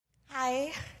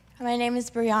My name is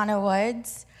Brianna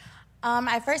Woods.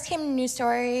 I first came to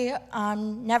NewStory,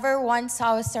 never once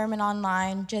saw a sermon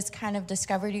online, just kind of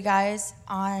discovered you guys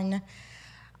on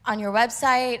your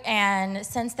website, and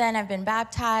since then I've been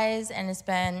baptized, and it's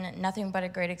been nothing but a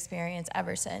great experience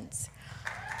ever since.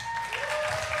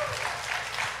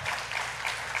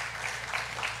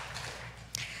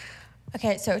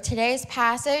 Okay, so today's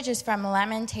passage is from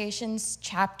Lamentations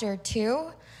chapter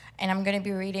 2, and I'm going to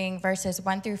be reading verses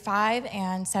 1 through 5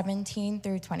 and 17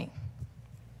 through 20.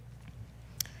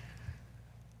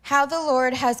 How the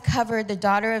Lord has covered the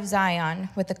daughter of Zion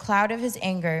with the cloud of his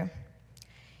anger.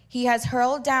 He has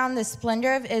hurled down the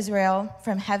splendor of Israel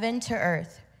from heaven to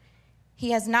earth. He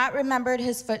has not remembered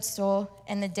his footstool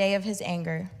in the day of his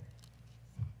anger.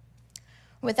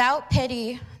 Without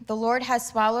pity, the Lord has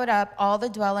swallowed up all the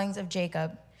dwellings of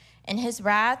Jacob. In his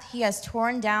wrath, he has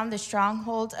torn down the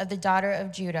strongholds of the daughter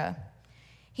of Judah.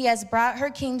 He has brought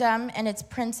her kingdom and its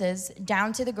princes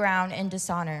down to the ground in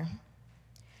dishonor.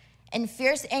 In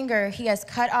fierce anger, he has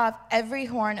cut off every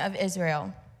horn of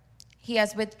Israel. He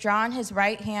has withdrawn his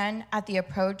right hand at the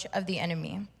approach of the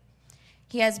enemy.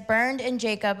 He has burned in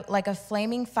Jacob like a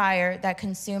flaming fire that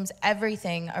consumes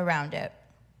everything around it.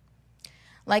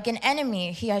 Like an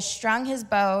enemy, he has strung his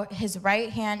bow, his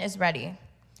right hand is ready.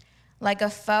 Like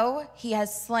a foe, he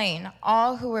has slain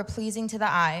all who were pleasing to the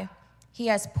eye. He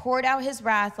has poured out his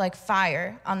wrath like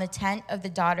fire on the tent of the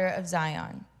daughter of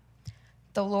Zion.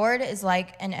 The Lord is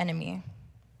like an enemy.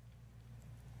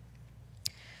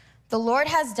 The Lord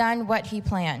has done what he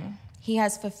planned. He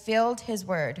has fulfilled his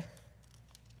word,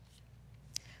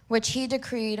 which he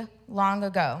decreed long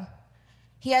ago.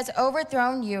 He has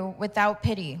overthrown you without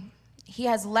pity. He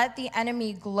has let the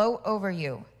enemy gloat over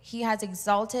you. He has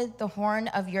exalted the horn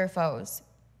of your foes.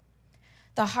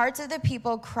 The hearts of the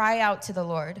people cry out to the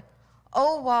Lord.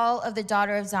 O wall of the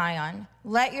daughter of Zion,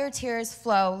 let your tears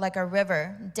flow like a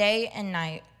river day and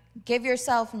night. Give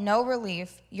yourself no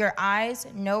relief, your eyes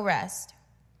no rest.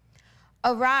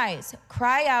 Arise,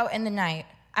 cry out in the night,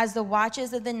 as the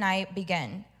watches of the night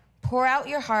begin. Pour out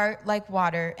your heart like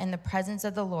water in the presence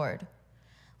of the Lord.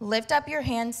 Lift up your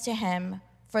hands to him,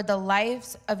 for the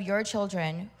lives of your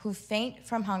children who faint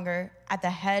from hunger at the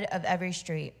head of every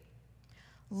street.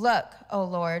 Look, O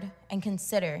Lord, and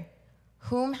consider,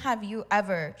 whom have you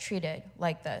ever treated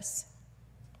like this?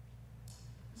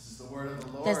 This is the word of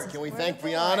the Lord. Can we thank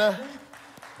Brianna?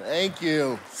 Thank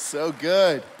you. So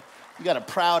good. You got a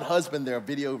proud husband there,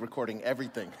 video recording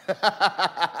everything.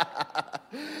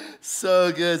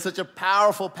 So good. Such a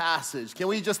powerful passage. Can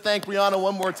we just thank Brianna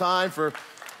one more time for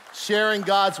sharing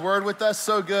God's word with us?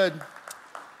 So good.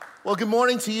 Well, good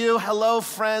morning to you. Hello,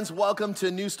 friends. Welcome to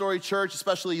NewStory Church,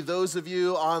 especially those of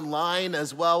you online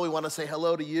as well. We want to say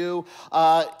hello to you.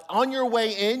 On your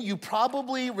way in, you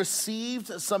probably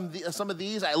received some of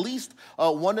these, at least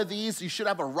one of these. You should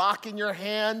have a rock in your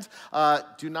hand.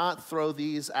 Do not throw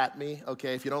these at me,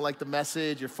 okay? If you don't like the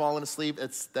message, you're falling asleep,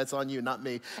 that's on you, not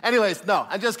me. Anyways, no,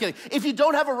 I'm just kidding. If you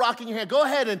don't have a rock in your hand, go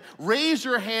ahead and raise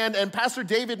your hand, and Pastor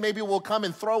David maybe will come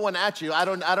and throw one at you. I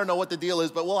don't know what the deal is,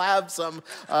 but we'll have some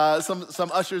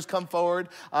ushers come forward.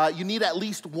 You need at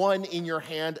least one in your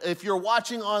hand. If you're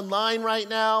watching online right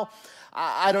now,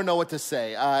 I don't know what to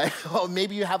say.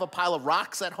 Maybe you have a pile of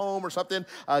rocks at home or something.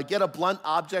 Get a blunt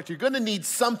object. You're going to need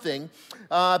something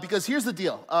because here's the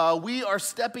deal. We are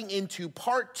stepping into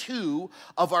part 2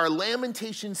 of our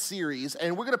Lamentations series,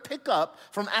 and we're going to pick up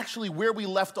from actually where we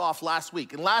left off last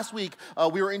week. And last week,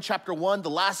 we were in chapter 1. The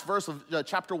last verse of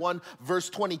chapter 1, verse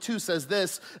 22 says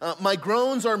this, my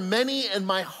groans are many and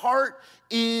my heart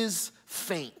is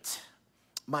faint.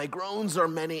 My groans are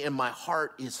many and my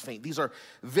heart is faint. These are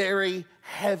very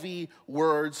heavy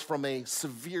words from a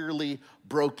severely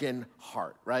broken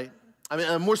heart, right? I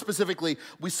mean, more specifically,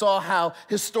 we saw how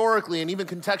historically and even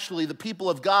contextually the people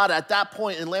of God at that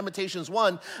point in Lamentations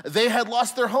 1, they had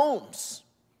lost their homes.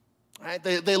 Right?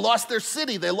 They lost their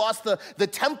city. They lost the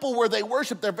temple where they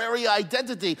worshiped, their very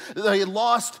identity. They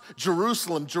lost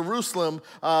Jerusalem. Jerusalem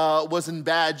was in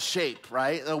bad shape,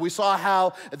 right? We saw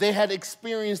how they had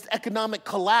experienced economic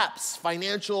collapse,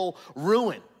 financial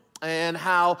ruin, and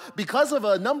how because of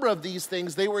a number of these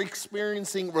things, they were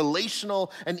experiencing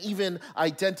relational and even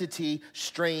identity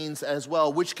strains as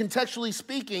well, which contextually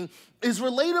speaking is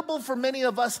relatable for many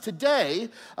of us today,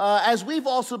 as we've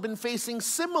also been facing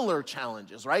similar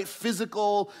challenges, right?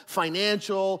 Physical,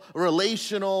 financial,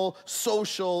 relational,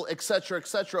 social, et cetera,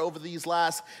 over these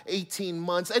last 18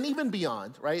 months, and even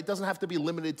beyond, right? It doesn't have to be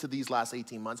limited to these last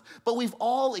 18 months, but we've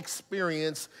all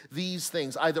experienced these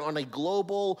things, either on a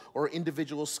global or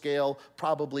individual scale scale,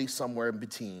 probably somewhere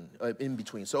in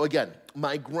between. So again,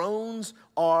 my groans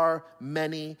are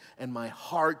many, and my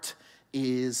heart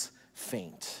is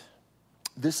faint.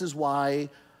 This is why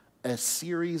a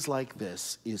series like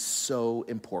this is so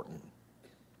important.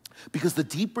 Because the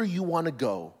deeper you want to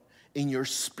go in your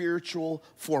spiritual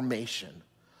formation,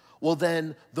 well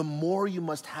then, the more you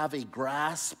must have a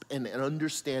grasp and an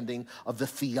understanding of the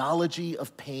theology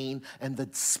of pain and the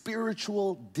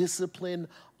spiritual discipline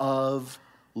of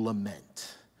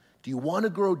lament. Do you want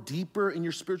to grow deeper in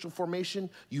your spiritual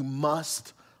formation? You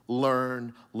must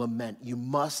learn lament. You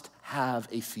must have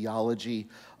a theology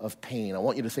of pain. I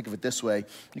want you to think of it this way.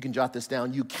 You can jot this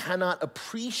down. You cannot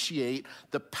appreciate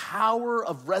the power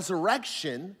of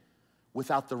resurrection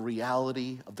without the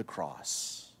reality of the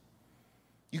cross.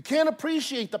 You can't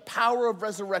appreciate the power of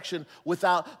resurrection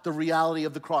without the reality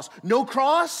of the cross. No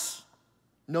cross,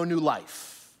 no new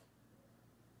life.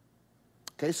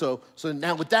 Okay, so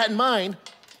now with that in mind,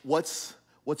 what's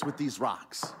with these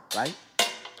rocks, right?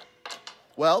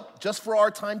 Well, just for our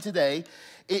time today,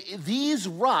 these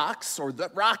rocks, or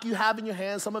the rock you have in your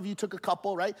hand, some of you took a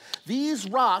couple, right? These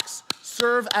rocks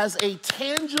serve as a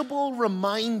tangible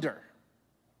reminder,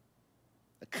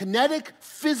 a kinetic,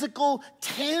 physical,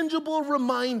 tangible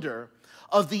reminder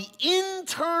of the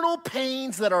internal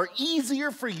pains that are easier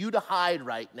for you to hide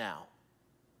right now.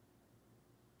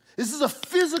 This is a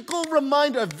physical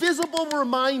reminder, a visible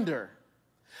reminder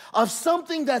of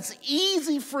something that's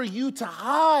easy for you to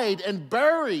hide and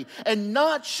bury and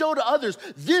not show to others.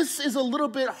 This is a little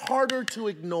bit harder to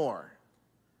ignore.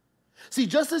 See,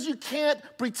 just as you can't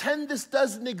pretend this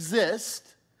doesn't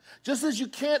exist, just as you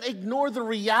can't ignore the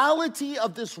reality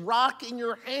of this rock in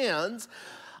your hands,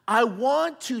 I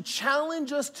want to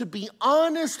challenge us to be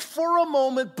honest for a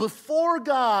moment before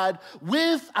God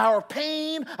with our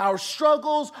pain, our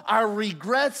struggles, our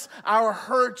regrets, our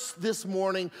hurts this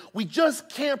morning. We just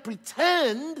can't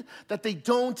pretend that they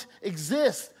don't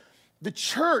exist. The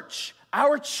church,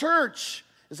 our church,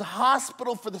 is a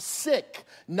hospital for the sick,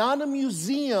 not a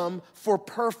museum for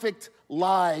perfect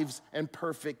lives and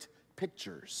perfect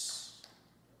pictures.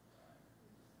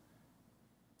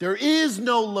 There is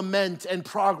no lament and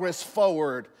progress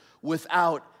forward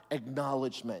without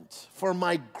acknowledgement. For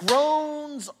my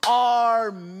groans are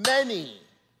many,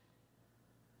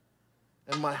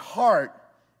 and my heart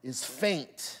is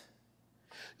faint.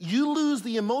 You lose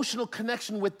the emotional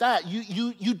connection with that.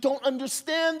 You don't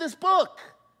understand this book.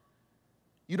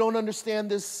 You don't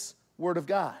understand this Word of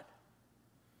God.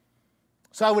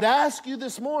 So I would ask you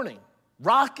this morning,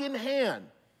 rock in hand,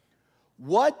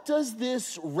 what does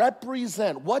this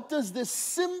represent? What does this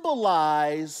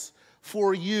symbolize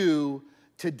for you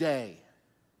today?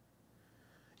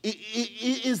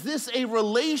 Is this a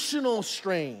relational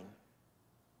strain?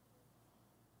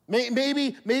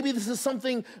 Maybe this is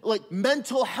something like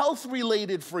mental health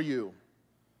related for you.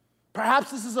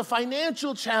 Perhaps this is a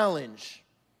financial challenge.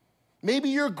 Maybe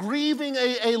you're grieving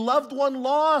a loved one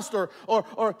lost,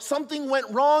 or something went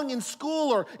wrong in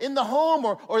school or in the home,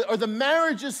 or the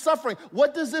marriage is suffering.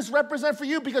 What does this represent for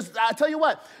you? Because I tell you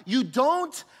what, you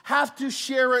don't have to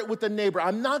share it with a neighbor.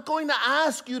 I'm not going to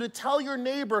ask you to tell your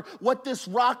neighbor what this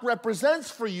rock represents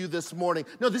for you this morning.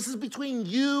 No, this is between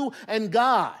you and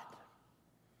God.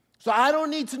 So I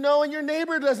don't need to know, and your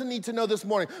neighbor doesn't need to know this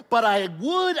morning. But I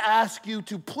would ask you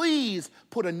to please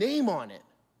put a name on it.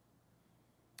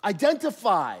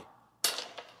 Identify,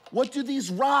 what do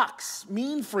these rocks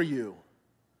mean for you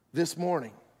this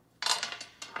morning?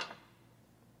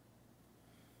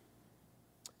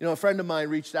 You know, a friend of mine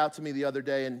reached out to me the other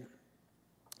day, and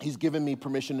he's given me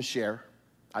permission to share.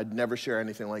 I'd never share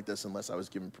anything like this unless I was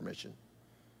given permission.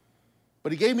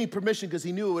 But he gave me permission because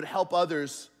he knew it would help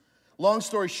others. Long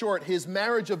story short, his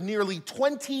marriage of nearly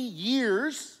 20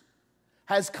 years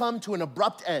has come to an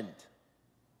abrupt end.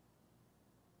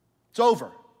 It's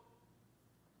over.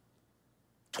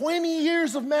 20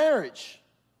 years of marriage.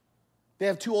 They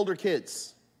have 2 older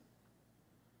kids.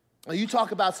 Now you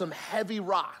talk about some heavy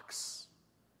rocks.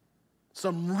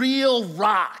 Some real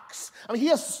rocks. I mean, he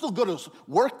has to still go to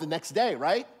work the next day,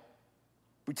 right?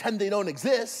 Pretend they don't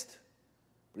exist.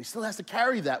 But he still has to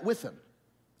carry that with him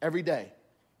every day.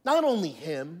 Not only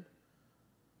him,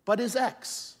 but his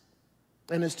ex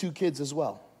and his 2 kids as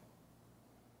well.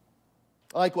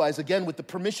 Likewise, again, with the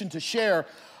permission to share,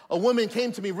 a woman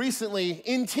came to me recently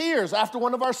in tears after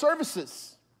one of our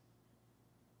services.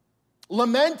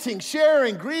 Lamenting,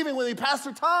 sharing, grieving with me.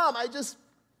 Pastor Tom,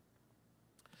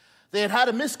 they had had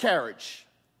a miscarriage.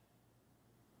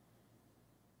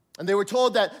 And they were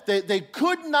told that they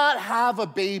could not have a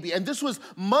baby. And this was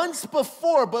months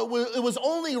before, but it was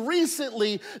only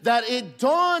recently that it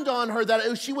dawned on her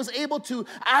that she was able to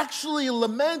actually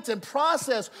lament and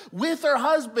process with her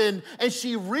husband. And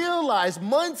she realized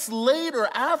months later,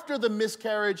 after the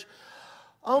miscarriage,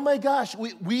 oh my gosh,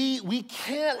 we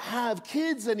can't have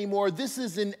kids anymore. This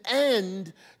is an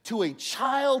end to a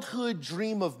childhood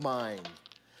dream of mine.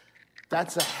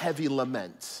 That's a heavy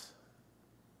lament.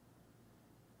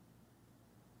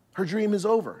 Her dream is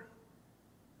over.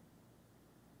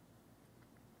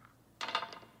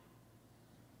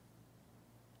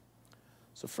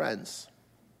 So friends,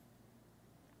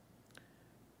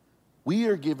 we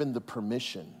are given the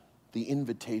permission, the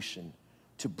invitation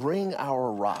to bring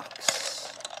our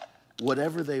rocks,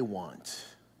 whatever they want,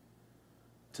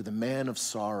 to the man of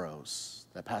sorrows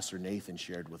that Pastor Nathan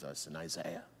shared with us in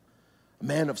Isaiah. A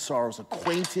man of sorrows,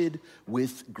 acquainted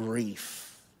with grief.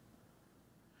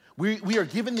 We are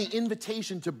given the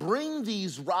invitation to bring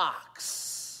these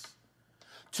rocks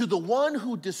to the one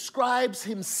who describes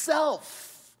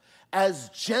himself as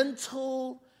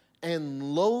gentle and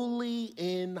lowly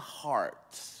in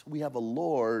heart. We have a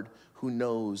Lord who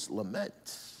knows lament.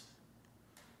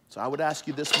 So I would ask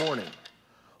you this morning,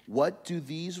 what do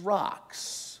these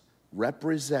rocks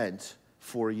represent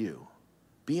for you?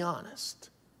 Be honest.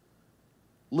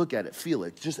 Look at it, feel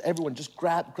it. Just everyone, just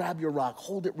grab your rock,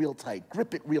 hold it real tight,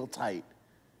 grip it real tight,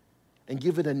 and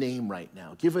give it a name right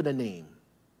now. Give it a name.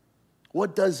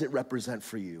 What does it represent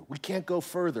for you? We can't go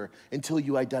further until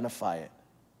you identify it.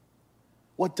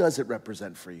 What does it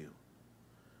represent for you?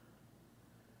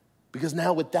 Because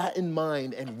now with that in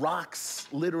mind and rocks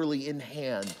literally in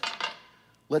hand,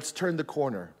 let's turn the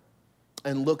corner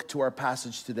and look to our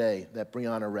passage today that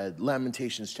Brianna read,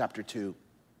 Lamentations chapter 2.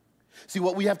 See,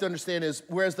 what we have to understand is,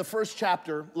 whereas the first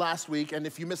chapter last week, and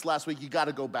if you missed last week, you got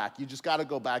to go back. You just got to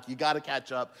go back. You got to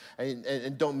catch up,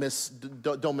 and don't miss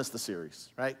the series,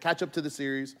 right? Catch up to the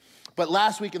series. But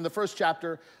last week in the first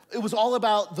chapter, it was all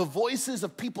about the voices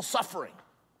of people suffering,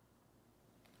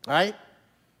 right?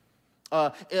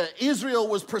 Israel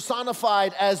was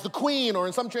personified as the queen, or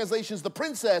in some translations, the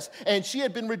princess, and she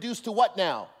had been reduced to what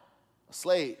now? A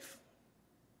slave.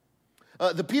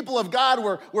 The people of God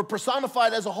were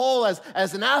personified as a whole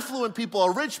as an affluent people,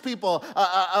 a rich people,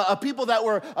 a people that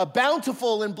were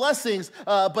bountiful in blessings.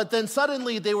 But then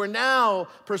suddenly they were now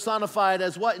personified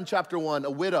as what in chapter 1? A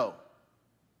widow.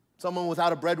 Someone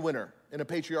without a breadwinner in a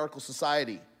patriarchal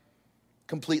society.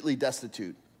 Completely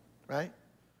destitute, right?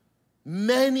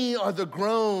 Many are the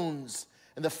groans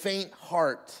and the faint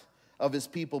heart of his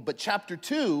people. But chapter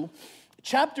 2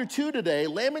 today,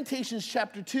 Lamentations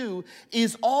chapter 2,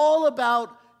 is all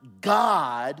about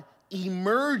God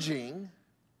emerging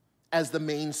as the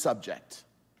main subject.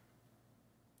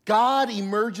 God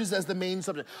emerges as the main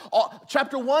subject.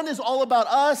 Chapter 1 is all about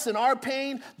us and our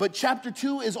pain, but chapter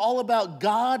 2 is all about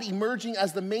God emerging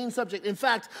as the main subject. In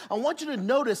fact, I want you to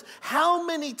notice how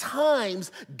many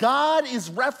times God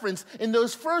is referenced in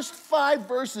those first 5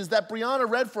 verses that Brianna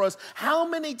read for us, how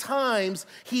many times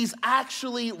he's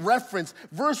actually referenced.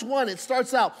 Verse 1, it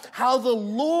starts out, how the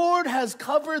Lord has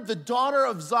covered the daughter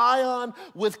of Zion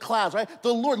with clouds, right?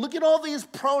 The Lord, look at all these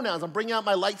pronouns. I'm bringing out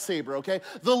my lightsaber, okay?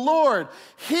 The Lord,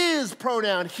 his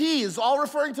pronoun, he is all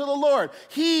referring to the Lord.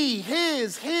 He,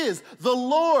 his, the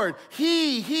Lord,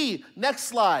 he. Next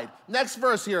slide, next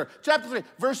verse here, chapter 3,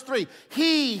 verse 3.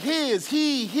 He, his,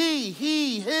 he, his,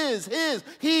 he,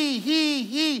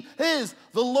 his,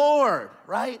 the Lord,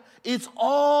 right? It's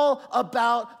all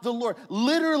about the Lord.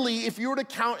 Literally, if you were to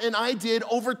count, and I did,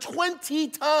 over 20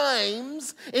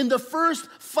 times in the first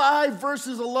 5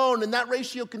 verses alone, and that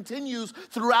ratio continues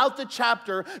throughout the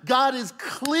chapter, God is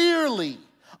clearly,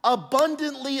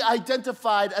 abundantly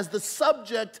identified as the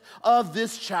subject of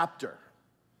this chapter.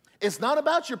 It's not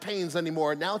about your pains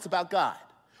anymore. Now it's about God.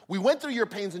 We went through your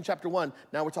pains in chapter 1.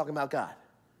 Now we're talking about God.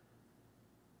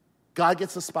 God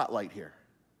gets the spotlight here.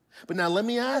 But now let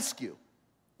me ask you,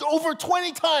 over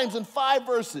 20 times in 5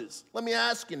 verses, let me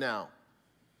ask you now,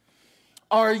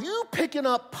 are you picking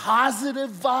up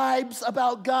positive vibes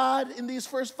about God in these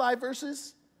first 5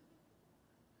 verses?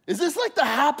 Is this like the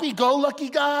happy-go-lucky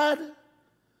God?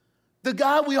 The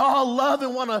God we all love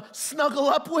and want to snuggle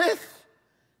up with?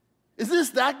 Is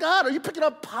this that God? Are you picking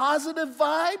up positive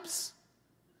vibes?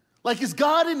 Like, is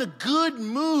God in a good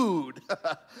mood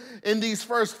in these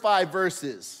first 5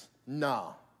 verses?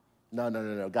 No.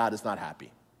 God is not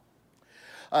happy.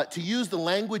 To use the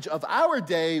language of our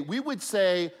day, we would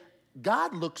say,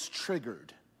 God looks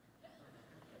triggered.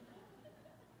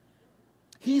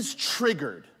 He's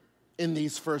triggered in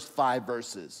these first 5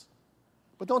 verses.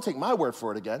 But don't take my word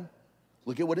for it again.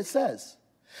 Look at what it says.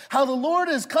 How the Lord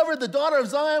has covered the daughter of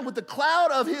Zion with the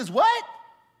cloud of his what?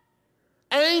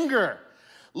 Anger.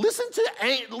 Listen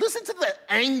to the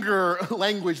anger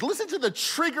language. Listen to the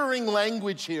triggering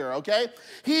language here, okay?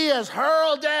 He has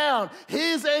hurled down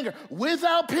his anger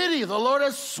without pity. The Lord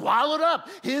has swallowed up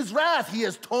his wrath. He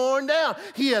has torn down.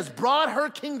 He has brought her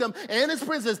kingdom and his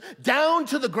princes down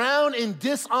to the ground in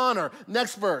dishonor.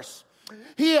 Next verse.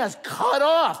 He has cut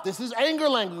off. This is anger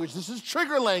language. This is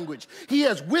trigger language. He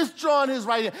has withdrawn his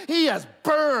right hand. He has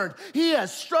burned. He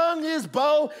has strung his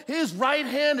bow. His right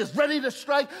hand is ready to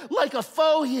strike. Like a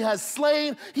foe, he has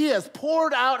slain. He has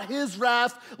poured out his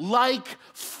wrath like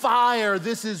fire.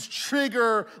 This is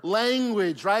trigger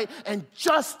language, right? And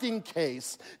just in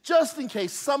case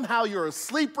somehow you're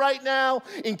asleep right now,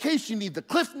 in case you need the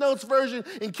Cliff Notes version,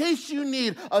 in case you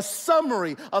need a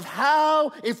summary of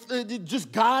how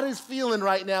just God is feeling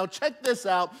right now, check this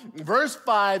out. Verse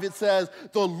 5, it says,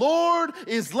 the Lord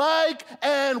is like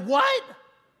an what?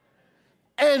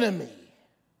 Enemy.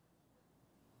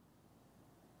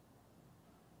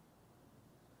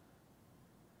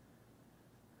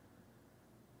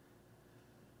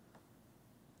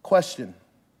 Question.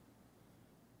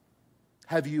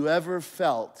 Have you ever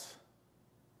felt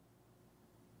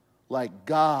like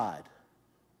God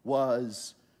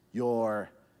was your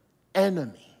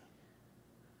enemy?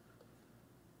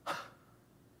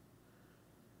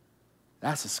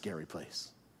 That's a scary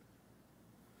place.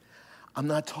 I'm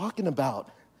not talking about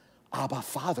Abba,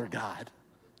 Father God.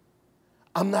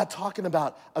 I'm not talking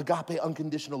about agape,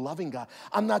 unconditional loving God.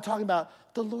 I'm not talking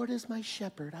about the Lord is my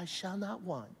shepherd, I shall not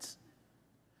want.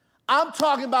 I'm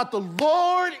talking about the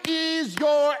Lord is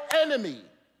your enemy.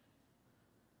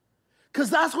 Because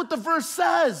that's what the verse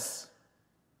says.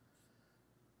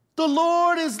 The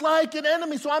Lord is like an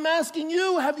enemy. So I'm asking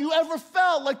you, have you ever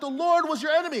felt like the Lord was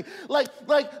your enemy? Like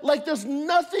there's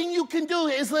nothing you can do.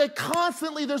 It's like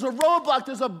constantly there's a roadblock,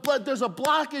 there's a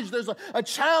blockage, there's a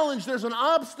challenge, there's an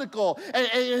obstacle. And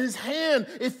his hand,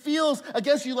 it feels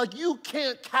against you like you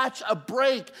can't catch a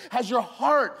break. Has your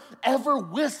heart ever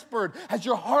whispered? Has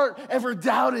your heart ever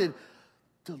doubted?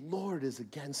 The Lord is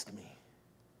against me.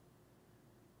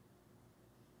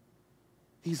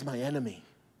 He's my enemy.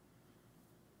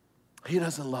 He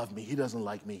doesn't love me. He doesn't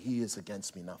like me. He is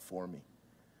against me, not for me.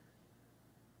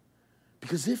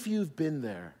 Because if you've been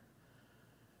there,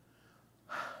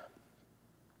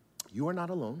 you are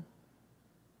not alone.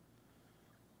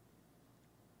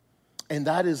 And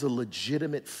that is a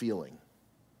legitimate feeling.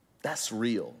 That's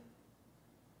real.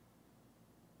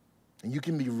 And you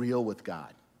can be real with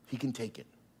God. He can take it.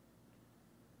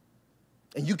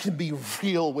 And you can be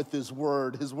real with his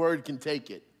word. His word can take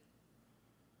it.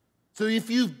 So if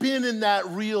you've been in that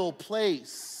real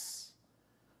place,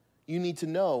 you need to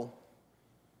know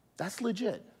that's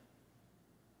legit.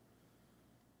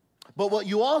 But what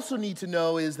you also need to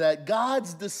know is that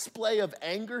God's display of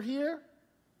anger here,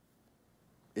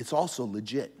 it's also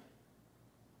legit.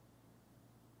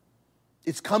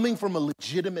 It's coming from a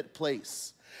legitimate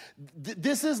place.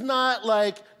 This is not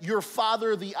like your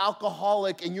father, the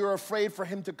alcoholic, and you're afraid for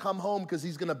him to come home because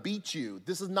he's going to beat you.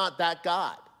 This is not that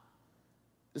God.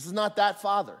 This is not that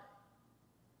Father.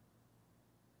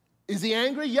 Is he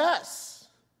angry? Yes.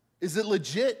 Is it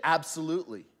legit?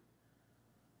 Absolutely.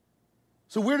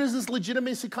 So where does this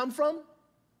legitimacy come from?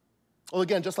 Well,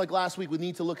 again, just like last week, we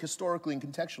need to look historically and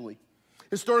contextually.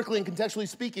 Historically and contextually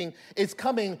speaking, it's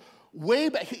coming way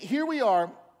back. Here we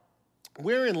are.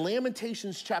 We're in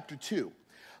Lamentations chapter 2.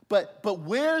 But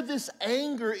where this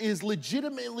anger is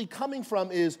legitimately coming from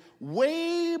is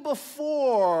way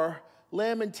before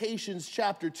Lamentations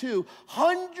chapter 2,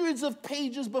 hundreds of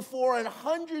pages before and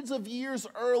hundreds of years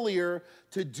earlier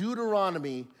to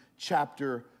Deuteronomy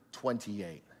chapter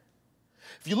 28.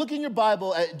 If you look in your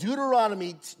Bible at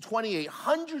Deuteronomy 28,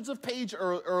 hundreds of pages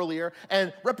earlier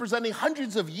and representing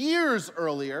hundreds of years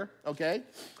earlier, okay?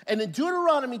 And in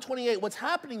Deuteronomy 28, what's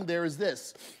happening there is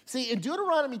this. See, in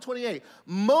Deuteronomy 28,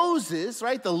 Moses,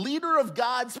 right, the leader of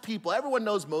God's people, everyone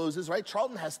knows Moses, right,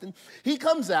 Charlton Heston, he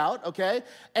comes out, okay?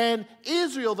 And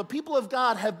Israel, the people of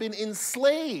God, have been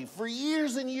enslaved for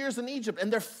years and years in Egypt,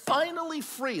 and they're finally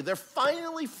free. They're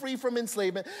finally free from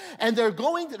enslavement, and they're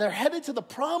headed to the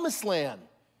promised land.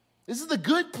 This is the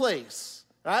good place,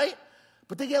 right?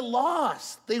 But they get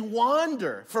lost. They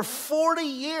wander for 40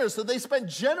 years. So they spent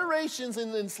generations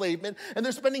in enslavement, and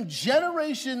they're spending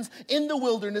generations in the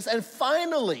wilderness. And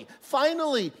finally,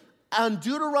 on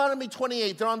Deuteronomy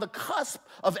 28, they're on the cusp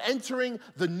of entering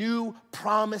the new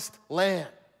promised land.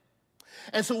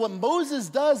 And so what Moses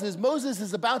does is Moses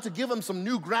is about to give them some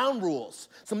new ground rules,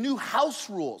 some new house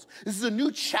rules. This is a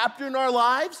new chapter in our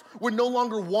lives. We're no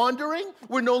longer wandering.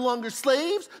 We're no longer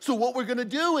slaves. So what we're going to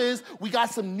do is we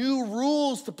got some new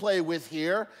rules to play with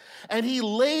here. And he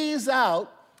lays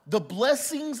out the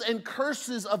blessings and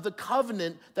curses of the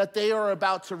covenant that they are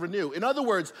about to renew. In other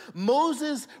words,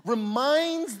 Moses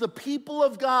reminds the people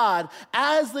of God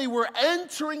as they were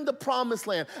entering the promised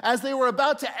land, as they were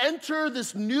about to enter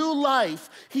this new life,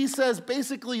 he says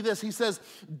basically this. He says,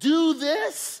 do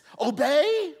this,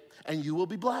 obey, and you will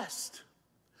be blessed.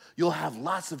 You'll have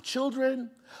lots of children.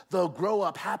 They'll grow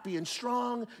up happy and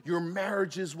strong. Your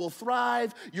marriages will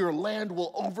thrive. Your land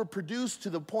will overproduce to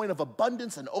the point of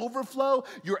abundance and overflow.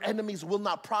 Your enemies will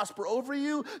not prosper over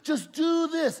you. Just do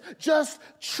this. Just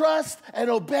trust and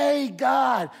obey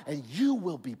God, and you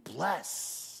will be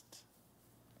blessed.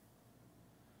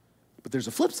 But there's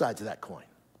a flip side to that coin.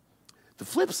 The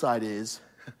flip side is,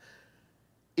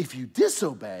 if you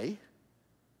disobey,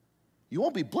 you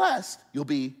won't be blessed, you'll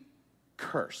be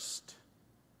cursed.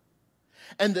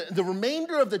 And the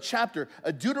remainder of the chapter,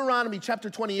 Deuteronomy chapter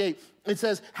 28, it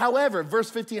says, however, verse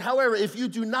 15, however, if you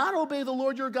do not obey the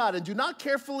Lord your God and do not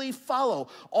carefully follow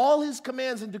all his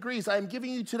commands and decrees I am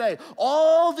giving you today,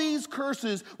 all these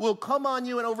curses will come on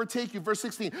you and overtake you. Verse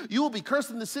 16, you will be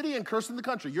cursed in the city and cursed in the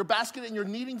country. Your basket and your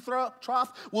kneading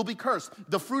trough will be cursed.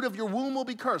 The fruit of your womb will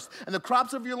be cursed, and the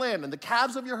crops of your land and the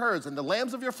calves of your herds and the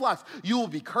lambs of your flocks. You will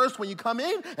be cursed when you come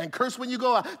in and cursed when you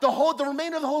go out. The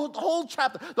remainder of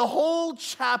the whole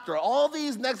chapter, all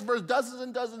these next verse, dozens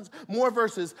and dozens more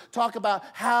verses talk about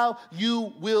how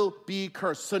you will be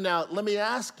cursed. So now let me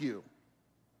ask you,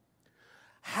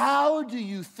 how do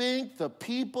you think the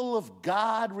people of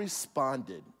God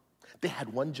responded? They had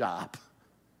one job.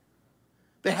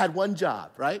 They had one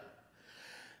job, right?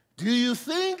 Do you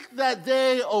think that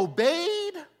they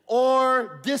obeyed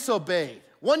or disobeyed?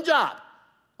 One job.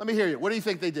 Let me hear you. What do you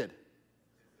think they did?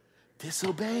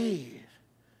 Disobeyed.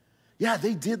 Yeah,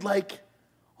 they did like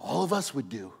all of us would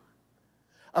do.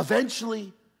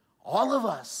 Eventually, all of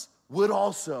us would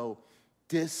also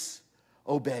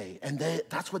disobey. And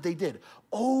that's what they did.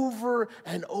 Over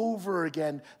and over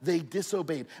again, they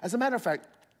disobeyed. As a matter of fact,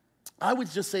 I would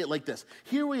just say it like this.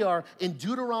 Here we are in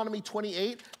Deuteronomy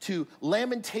 28 to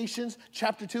Lamentations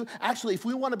chapter 2. Actually, if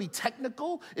we want to be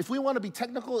technical,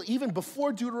 even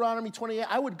before Deuteronomy 28,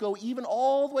 I would go even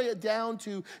all the way down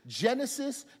to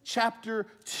Genesis chapter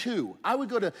 2. I would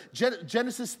go to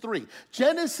Genesis 3.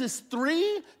 Genesis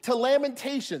 3 to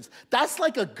Lamentations. That's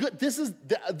like a good, this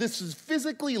is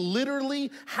physically,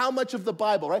 literally how much of the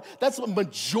Bible, right? That's a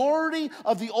majority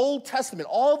of the Old Testament.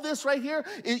 All this right here,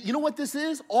 you know what this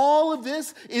is? All of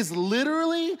this is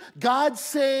literally God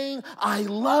saying, I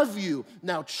love you,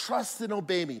 now trust and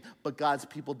obey me, but God's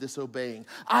people disobeying.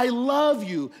 I love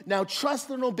you, now trust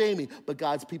and obey me, but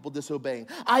God's people disobeying.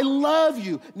 I love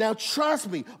you, now trust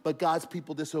me, but God's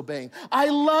people disobeying. I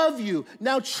love you,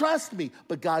 now trust me,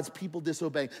 but God's people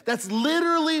disobeying. That's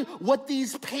literally what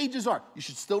these pages are. You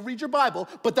should still read your Bible,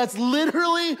 but that's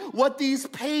literally what these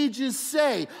pages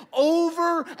say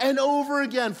over and over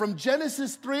again. From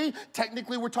Genesis 3,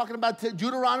 technically we're talking about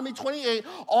Deuteronomy 28,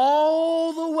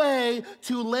 all the way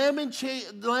to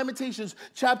Lamentations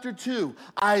chapter 2.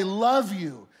 I love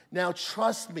you, now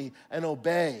trust me and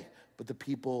obey. But the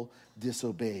people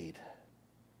disobeyed.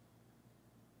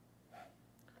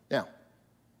 Now,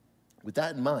 with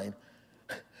that in mind,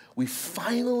 we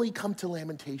finally come to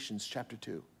Lamentations chapter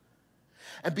 2.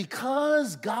 And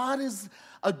because God is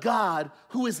a God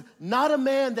who is not a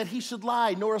man that he should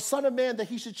lie, nor a son of man that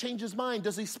he should change his mind.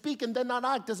 Does he speak and then not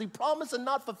act? Does he promise and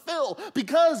not fulfill?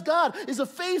 Because God is a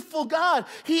faithful God.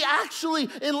 He actually,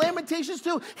 in Lamentations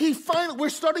 2, we're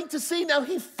starting to see now,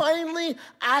 he finally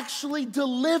actually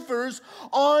delivers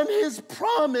on his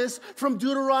promise from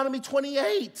Deuteronomy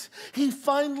 28. He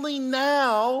finally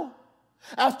now,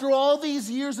 after all these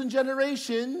years and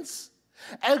generations,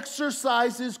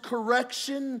 exercises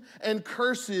correction and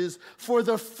curses for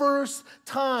the first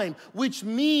time, which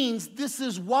means this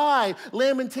is why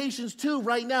Lamentations 2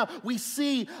 right now, we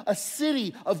see a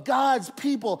city of God's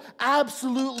people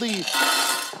absolutely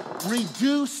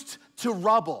reduced to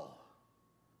rubble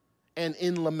and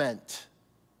in lament.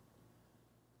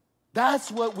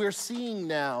 That's what we're seeing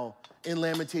now in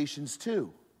Lamentations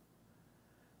 2.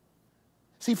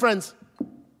 See, friends,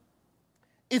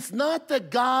 it's not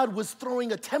that God was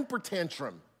throwing a temper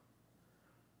tantrum.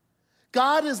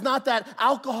 God is not that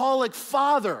alcoholic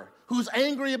father who's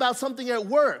angry about something at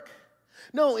work.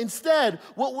 No, instead,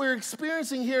 what we're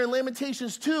experiencing here in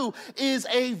Lamentations 2 is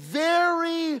a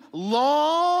very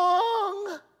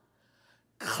long,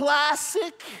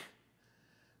 classic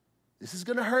This is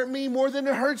going to hurt me more than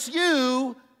it hurts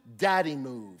you. Daddy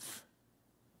move.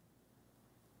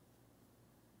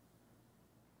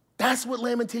 That's what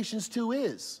Lamentations 2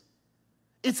 is.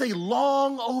 It's a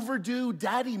long overdue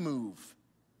daddy move.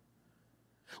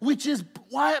 Which is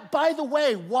why, by the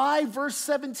way, why verse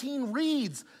 17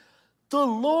 reads, the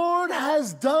Lord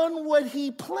has done what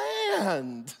he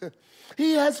planned.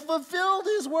 He has fulfilled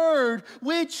his word,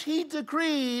 which he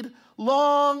decreed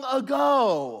long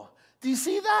ago. Do you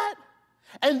see that?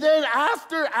 And then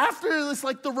after this,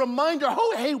 like the reminder,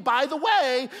 oh, hey, by the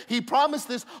way, he promised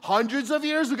this hundreds of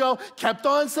years ago, kept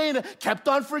on saying it, kept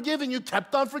on forgiving you,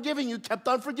 kept on forgiving you, kept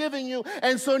on forgiving you.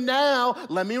 And so now,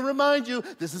 let me remind you,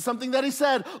 this is something that he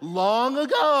said long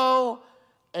ago.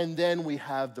 And then we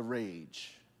have the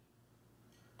rage.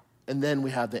 And then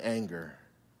we have the anger.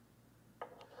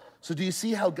 So do you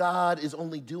see how God is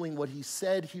only doing what he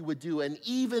said he would do? And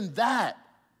even that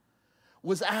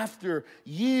was after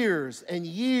years and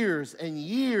years and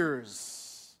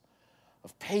years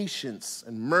of patience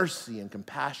and mercy and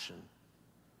compassion.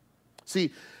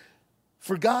 See,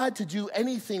 for God to do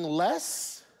anything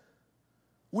less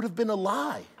would have been a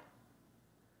lie.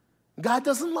 God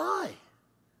doesn't lie.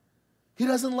 He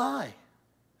doesn't lie.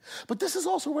 But this is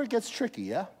also where it gets tricky,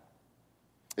 yeah?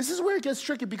 This is where it gets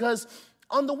tricky because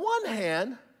on the one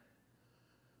hand,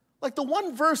 like the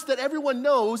one verse that everyone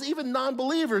knows, even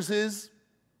non-believers, is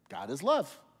God is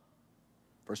love.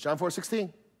 1 John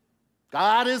 4:16.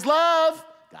 God is love.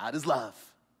 God is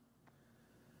love.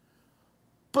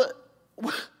 But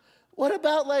what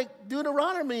about like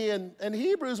Deuteronomy and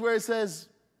Hebrews where it says,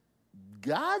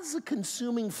 God's a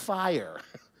consuming fire.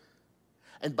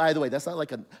 And by the way, that's not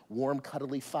like a warm,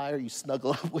 cuddly fire you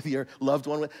snuggle up with your loved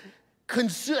one with.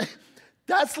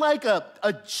 That's like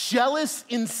a jealous,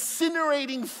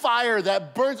 incinerating fire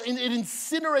that burns, and it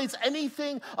incinerates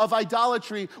anything of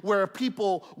idolatry where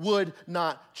people would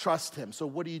not trust him. So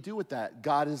what do you do with that?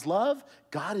 God is love.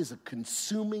 God is a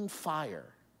consuming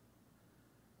fire.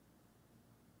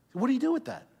 What do you do with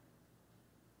that?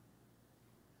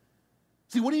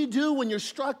 See, what do you do when you're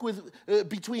struck with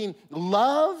between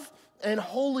love and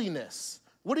holiness?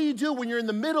 What do you do when you're in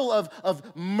the middle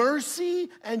of mercy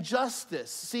and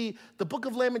justice? See, the book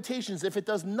of Lamentations, if it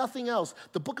does nothing else,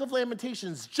 the book of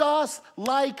Lamentations, just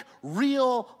like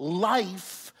real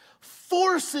life,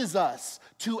 forces us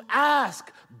to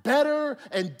ask better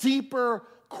and deeper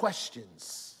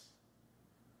questions.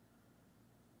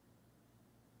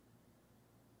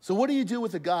 So what do you do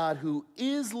with a God who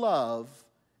is love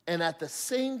and at the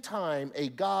same time a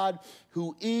God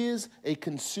who is a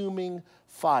consuming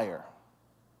fire?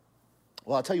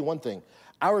 Well, I'll tell you one thing.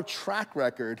 Our track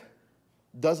record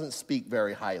doesn't speak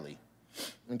very highly,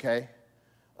 okay?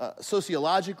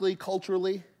 Sociologically,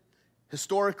 culturally,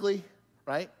 historically,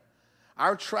 right?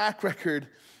 Our track record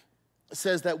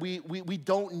says that we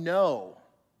don't know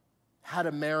how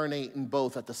to marinate in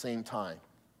both at the same time.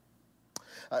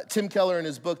 Tim Keller, in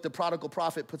his book, The Prodigal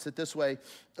Prophet, puts it this way.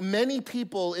 Many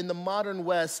people in the modern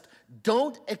West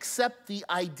don't accept the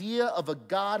idea of a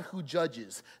God who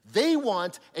judges. They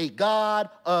want a God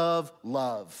of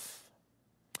love.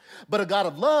 But a God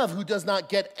of love who does not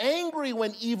get angry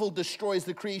when evil destroys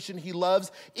the creation he loves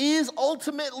is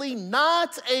ultimately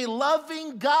not a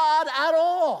loving God at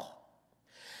all.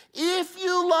 If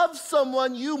you love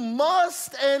someone, you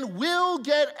must and will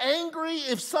get angry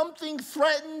if something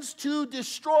threatens to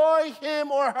destroy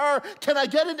him or her. Can I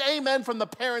get an amen from the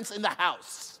parents in the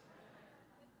house?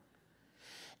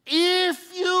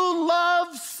 If you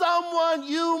love someone,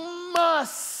 you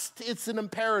must. It's an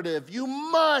imperative. You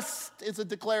must. It's a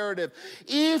declarative.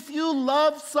 If you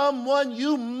love someone,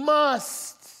 you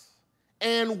must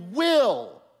and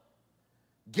will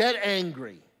get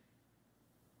angry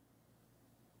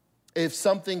if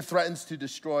something threatens to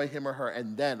destroy him or her.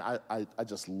 And then I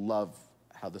just love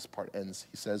how this part ends.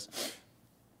 He says,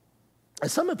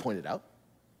 as someone pointed out,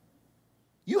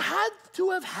 you had to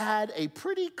have had a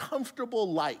pretty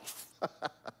comfortable life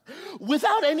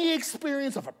without any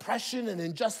experience of oppression and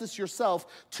injustice yourself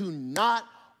to not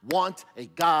want a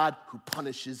God who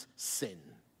punishes sin.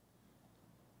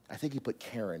 I think he put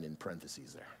Karen in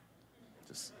parentheses there.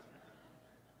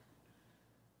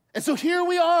 And so here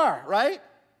we are, right?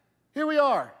 Here we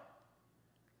are.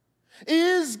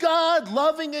 Is God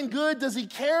loving and good? Does he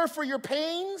care for your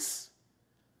pains?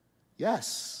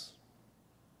 Yes.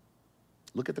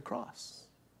 Look at the cross.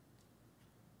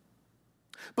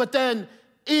 But then,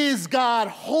 is God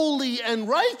holy and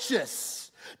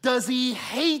righteous? Does he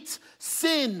hate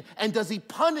sin and does he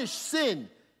punish sin?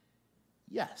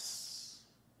 Yes.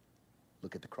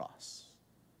 Look at the cross.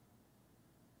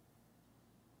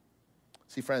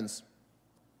 See, friends,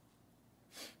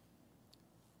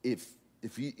 if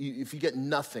you get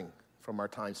nothing from our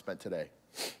time spent today,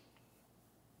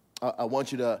 I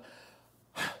want you to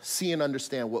see and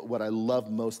understand what I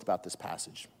love most about this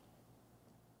passage.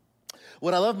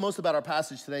 What I love most about our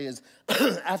passage today is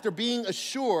after being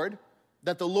assured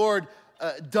that the Lord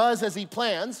does as he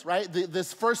plans, right?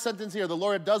 This first sentence here, the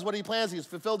Lord does what he plans, he's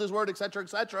fulfilled his word, et cetera, et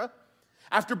cetera.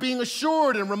 After being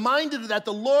assured and reminded that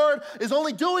the Lord is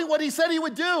only doing what he said he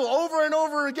would do over and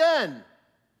over again,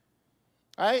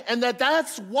 right? And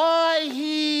that's why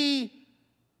he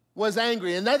was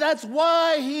angry, and that's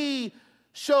why he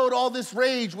showed all this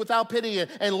rage without pity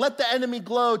and let the enemy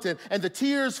gloat and the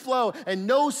tears flow and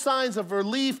no signs of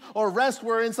relief or rest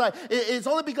were inside. It's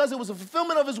only because it was a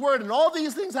fulfillment of his word and all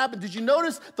these things happened. Did you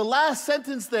notice the last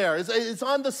sentence there? It's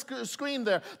on the screen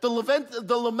there. The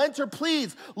lamenter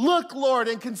pleads, look, Lord,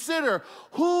 and consider,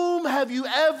 whom have you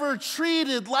ever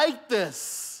treated like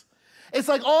this? It's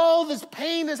like all this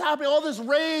pain is happening, all this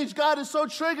rage. God is so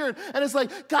triggered. And it's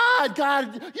like, God,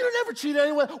 you don't ever treat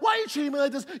anyone. Why are you treating me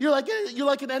like this? You're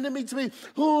like an enemy to me.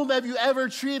 Whom have you ever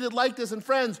treated like this? And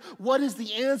friends, what is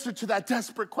the answer to that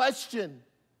desperate question?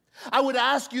 I would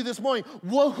ask you this morning,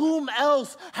 whom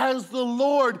else has the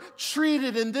Lord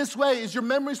treated in this way? Is your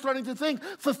memory starting to think?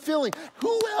 Fulfilling.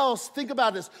 Who else, think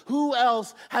about this, who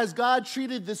else has God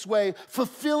treated this way,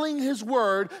 fulfilling his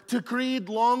word decreed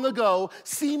long ago,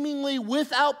 seemingly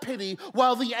without pity,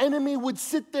 while the enemy would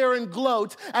sit there and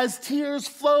gloat as tears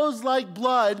flows like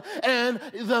blood, and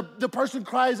the person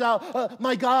cries out,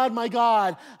 my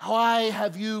God, why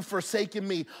have you forsaken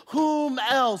me? Whom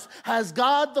else has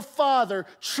God the Father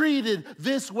treated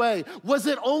this way? Was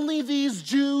it only these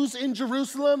Jews in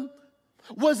Jerusalem?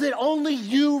 Was it only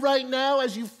you right now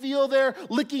as you feel there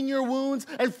licking your wounds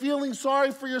and feeling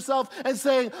sorry for yourself and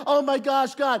saying, oh my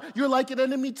gosh, God, you're like an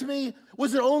enemy to me?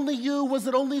 Was it only you? Was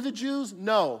it only the Jews?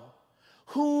 No.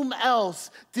 Whom else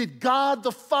did God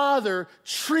the Father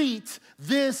treat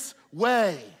this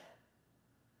way?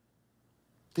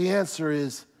 The answer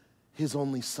is his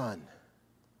only Son,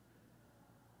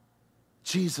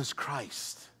 Jesus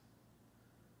Christ.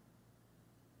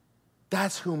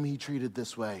 That's whom he treated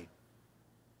this way.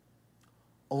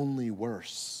 Only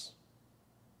worse.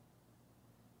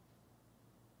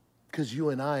 Because you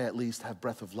and I at least have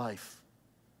breath of life.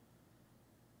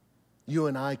 You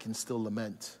and I can still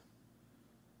lament.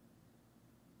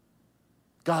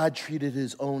 God treated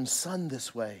his own Son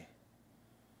this way.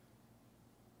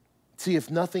 See,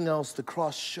 if nothing else, the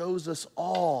cross shows us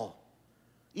all,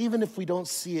 even if we don't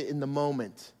see it in the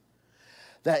moment,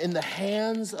 that in the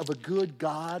hands of a good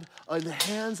God, or in the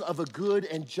hands of a good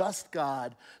and just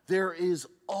God, there is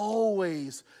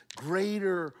always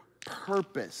greater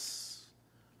purpose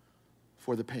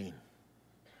for the pain.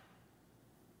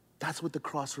 That's what the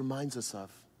cross reminds us of.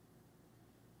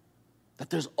 That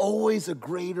there's always a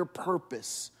greater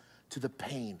purpose to the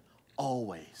pain,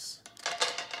 always.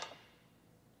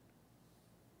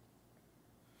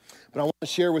 But I want to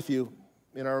share with you,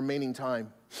 in our remaining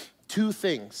time, two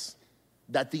things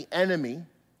that the enemy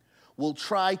will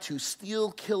try to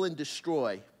steal, kill, and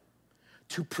destroy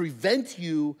to prevent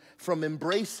you from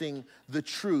embracing the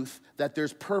truth that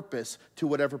there's purpose to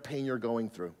whatever pain you're going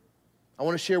through. I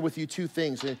want to share with you two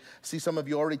things. I see some of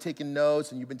you already taking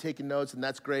notes, and you've been taking notes, and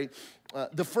that's great.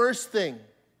 The first thing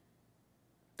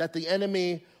that the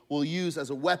enemy will use as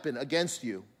a weapon against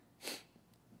you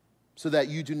so that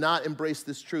you do not embrace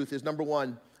this truth is, number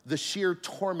one, the sheer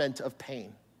torment of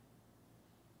pain.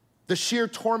 The sheer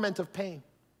torment of pain.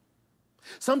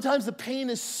 Sometimes the pain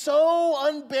is so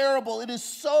unbearable, it is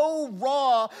so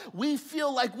raw, we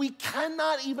feel like we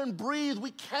cannot even breathe,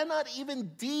 we cannot even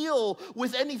deal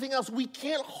with anything else. We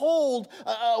can't hold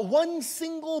one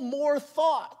single more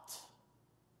thought.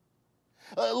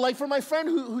 Like for my friend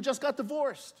who just got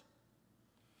divorced.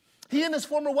 He and his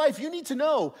former wife, you need to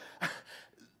know,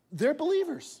 they're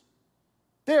believers.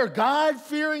 They're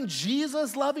God-fearing,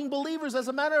 Jesus-loving believers. As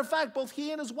a matter of fact, both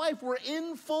he and his wife were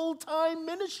in full-time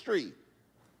ministry.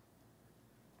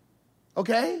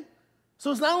 Okay?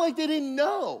 So it's not like they didn't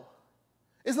know.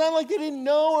 It's not like they didn't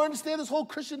know or understand this whole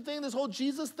Christian thing, this whole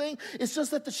Jesus thing. It's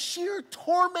just that the sheer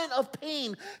torment of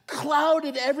pain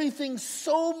clouded everything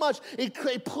so much.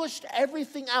 It pushed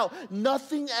everything out.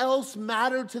 Nothing else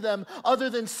mattered to them other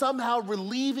than somehow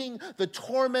relieving the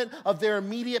torment of their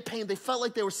immediate pain. They felt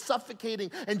like they were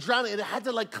suffocating and drowning, and it had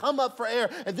to come up for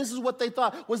air. And this is what they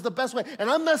thought was the best way.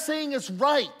 And I'm not saying it's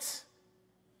right.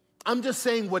 I'm just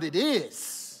saying what it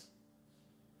is.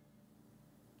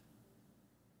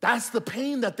 That's the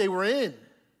pain that they were in.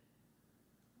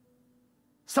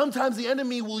 Sometimes the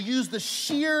enemy will use the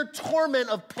sheer torment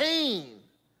of pain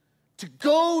to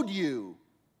goad you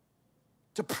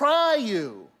to pry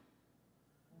you,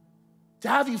 to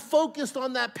have you focused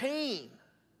on that pain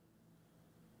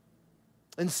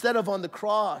instead of on the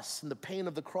cross and the pain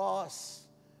of the cross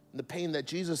and the pain that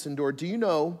Jesus endured. Do you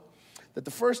know that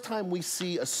the first time we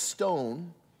see a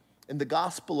stone in the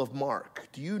Gospel of Mark,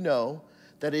 do you know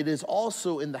that it is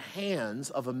also in the hands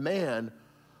of a man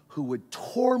who would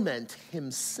torment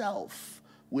himself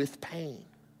with pain?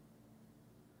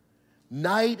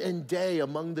 Night and day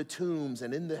among the tombs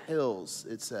and in the hills,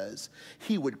 it says,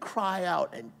 he would cry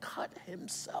out and cut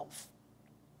himself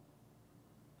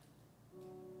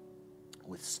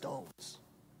with stones.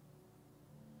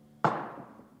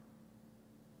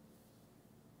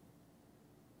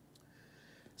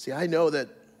 See, I know that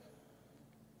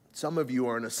some of you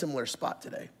are in a similar spot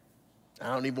today.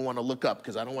 I don't even want to look up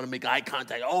because I don't want to make eye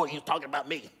contact. Oh, he's talking about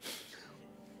me.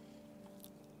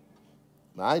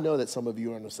 I know that some of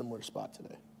you are in a similar spot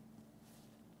today.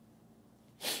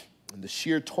 And the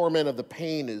sheer torment of the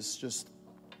pain is just,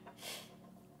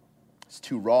 it's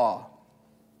too raw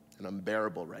and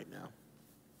unbearable right now.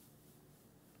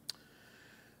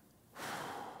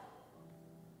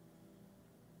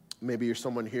 Maybe you're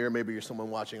someone here, maybe you're someone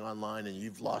watching online and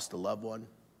you've lost a loved one.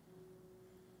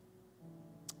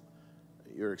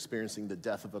 You're experiencing the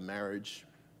death of a marriage.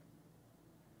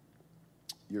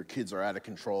 Your kids are out of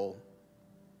control.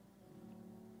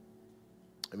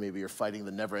 And maybe you're fighting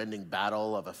the never-ending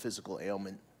battle of a physical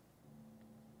ailment.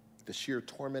 The sheer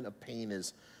torment of pain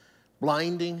is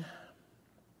blinding.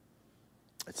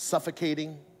 It's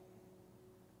suffocating.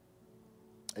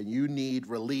 And you need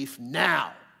relief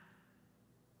now.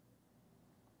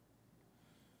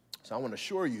 So I want to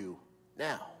assure you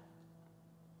now.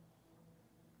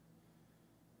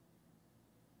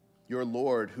 Your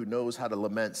Lord, who knows how to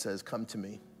lament, says, come to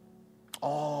me,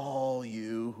 all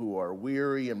you who are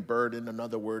weary and burdened,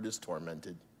 another word is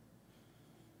tormented,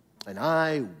 and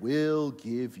I will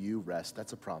give you rest.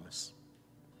 That's a promise.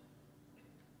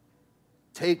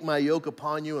 Take my yoke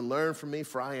upon you and learn from me,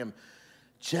 for I am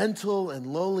gentle and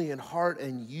lowly in heart,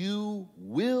 and you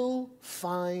will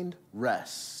find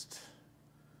rest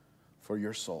for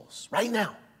your souls. Right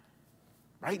now,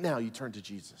 you turn to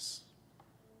Jesus.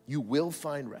 You will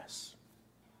find rest.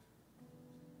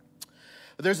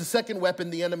 But there's a second weapon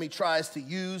the enemy tries to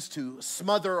use to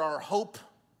smother our hope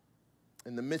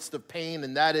in the midst of pain,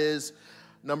 and that is,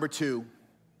 number 2,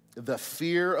 the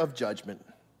fear of judgment.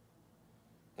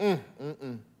 The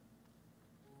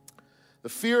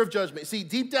fear of judgment. See,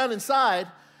 deep down inside,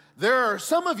 there are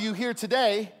some of you here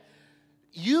today,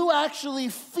 you actually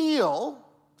feel,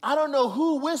 I don't know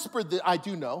who whispered this, I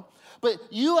do know, but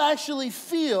you actually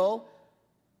feel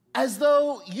as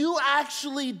though you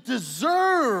actually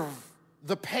deserve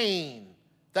the pain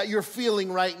that you're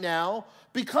feeling right now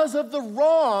because of the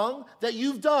wrong that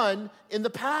you've done in the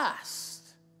past,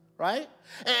 right?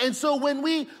 And so when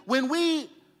we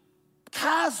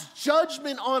cast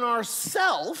judgment on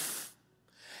ourselves,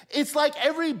 it's like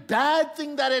every bad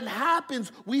thing that it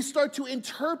happens, we start to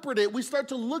interpret it, we start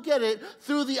to look at it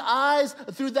through the eyes,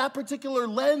 through that particular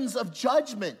lens of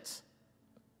judgment.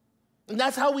 And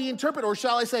that's how we interpret, or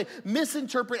shall I say,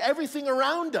 misinterpret everything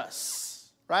around us,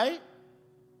 right?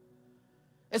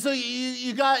 And so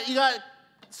you got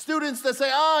students that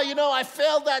say, I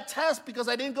failed that test because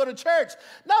I didn't go to church.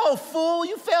 No, fool,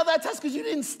 you failed that test because you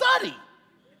didn't study.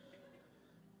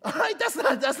 All right, that's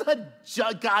not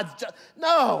God's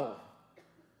no.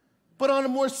 But on a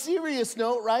more serious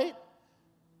note, right?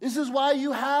 This is why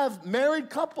you have married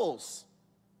couples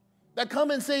that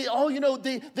come and say,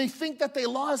 they think that they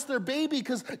lost their baby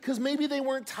because maybe they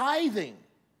weren't tithing.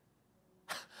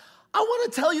 I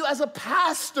want to tell you as a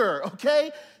pastor,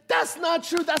 okay? That's not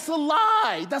true. That's a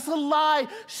lie. That's a lie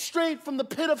straight from the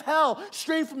pit of hell,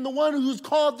 straight from the one who's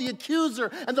called the accuser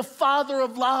and the father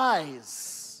of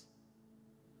lies.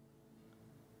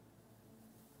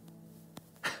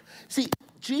 See,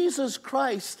 Jesus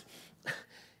Christ,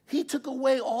 he took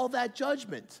away all that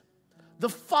judgment. The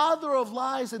father of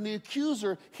lies and the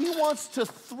accuser, he wants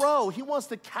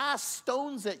to cast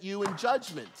stones at you in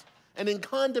judgment and in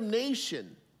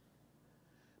condemnation.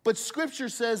 But Scripture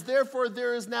says, therefore,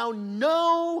 there is now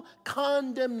no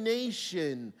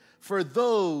condemnation for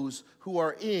those who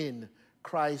are in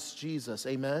Christ Jesus.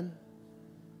 Amen?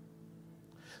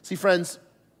 See, friends,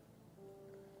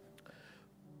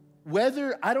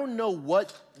 I don't know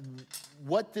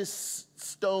what this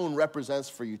stone represents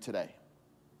for you today.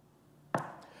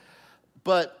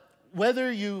 But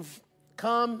whether you've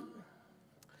come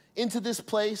into this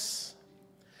place,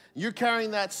 you're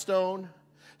carrying that stone,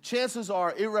 chances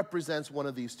are it represents one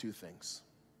of these two things.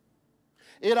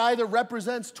 It either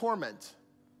represents torment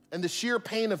and the sheer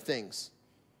pain of things,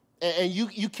 and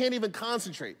you can't even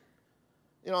concentrate.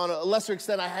 You know, on a lesser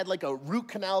extent, I had like a root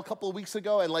canal a couple of weeks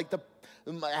ago, and like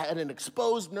I had an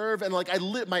exposed nerve, and like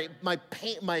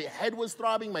my head was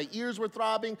throbbing, my ears were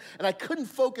throbbing, and I couldn't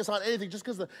focus on anything just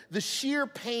because the sheer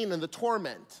pain and the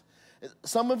torment.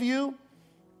 Some of you,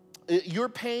 your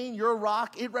pain, your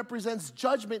rock, it represents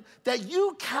judgment that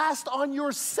you cast on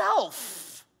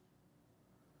yourself,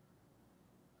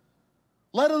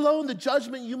 let alone the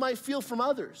judgment you might feel from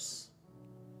others.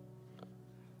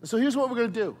 So here's what we're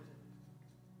going to do.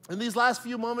 In these last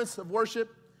few moments of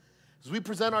worship, as we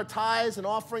present our tithes and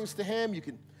offerings to him, you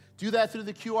can do that through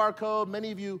the QR code.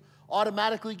 Many of you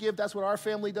automatically give. That's what our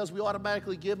family does. We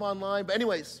automatically give online. But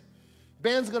anyways,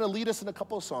 band's going to lead us in a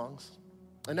couple of songs.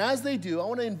 And as they do, I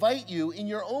want to invite you in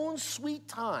your own sweet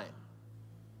time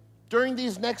during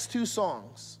these next two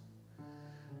songs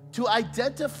to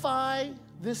identify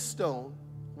this stone,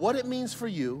 what it means for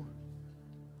you,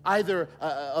 either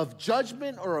of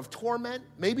judgment or of torment,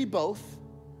 maybe both.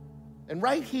 And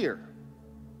right here,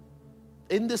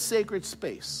 in this sacred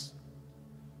space,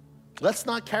 let's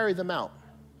not carry them out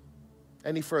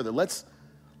any further. Let's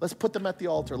put them at the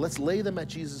altar. Let's lay them at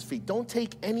Jesus' feet. Don't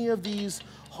take any of these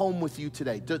home with you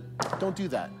today. Don't do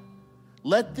that.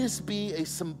 Let this be a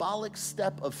symbolic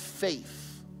step of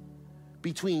faith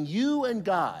between you and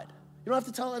God. You don't have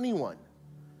to tell anyone.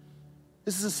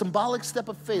 This is a symbolic step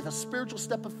of faith, a spiritual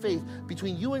step of faith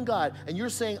between you and God. And you're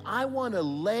saying, I want to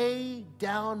lay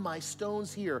down my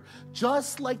stones here.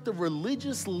 Just like the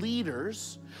religious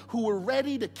leaders who were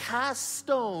ready to cast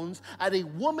stones at a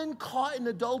woman caught in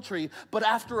adultery, but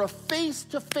after a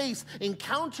face-to-face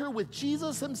encounter with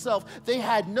Jesus himself, they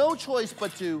had no choice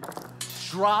but to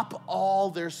drop all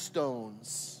their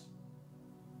stones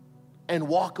and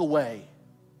walk away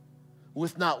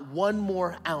with not one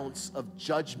more ounce of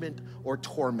judgment or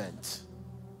torment.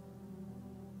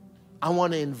 I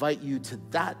want to invite you to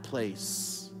that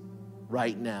place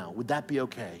right now. Would that be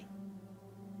okay?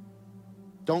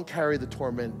 Don't carry the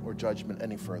torment or judgment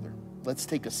any further. Let's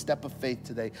take a step of faith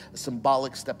today, a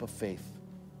symbolic step of faith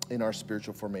in our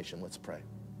spiritual formation. Let's pray.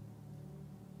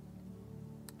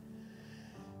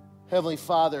 Heavenly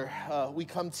Father, we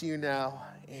come to you now,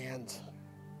 and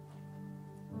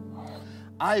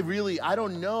I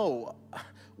don't know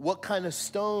what kind of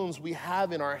stones we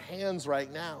have in our hands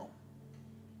right now,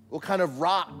 what kind of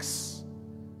rocks,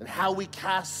 and how we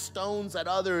cast stones at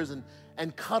others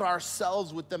and cut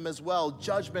ourselves with them as well,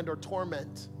 judgment or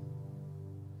torment.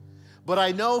 But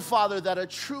I know, Father, that a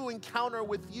true encounter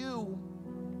with you,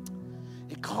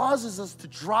 it causes us to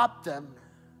drop them.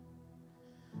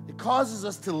 It causes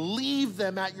us to leave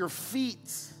them at your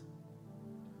feet.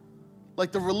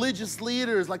 Like the religious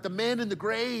leaders, like the man in the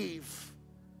grave.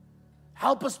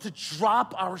 Help us to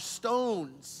drop our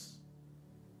stones.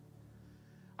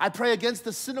 I pray against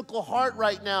the cynical heart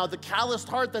right now, the calloused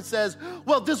heart that says,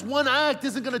 well, this one act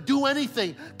isn't going to do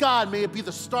anything. God, may it be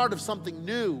the start of something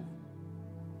new.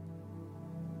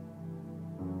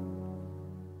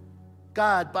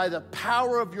 God, by the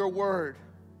power of your word,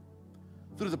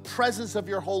 through the presence of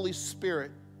your Holy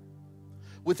Spirit,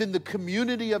 within the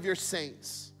community of your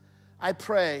saints, I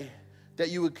pray that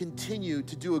you would continue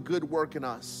to do a good work in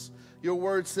us. Your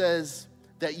word says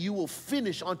that you will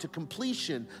finish unto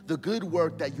completion the good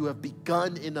work that you have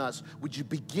begun in us. Would you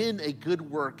begin a good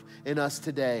work in us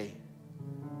today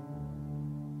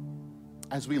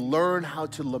as we learn how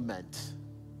to lament,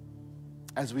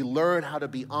 as we learn how to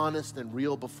be honest and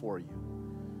real before you.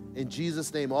 In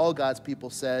Jesus' name, all God's people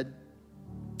said,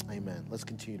 amen. Let's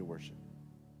continue to worship.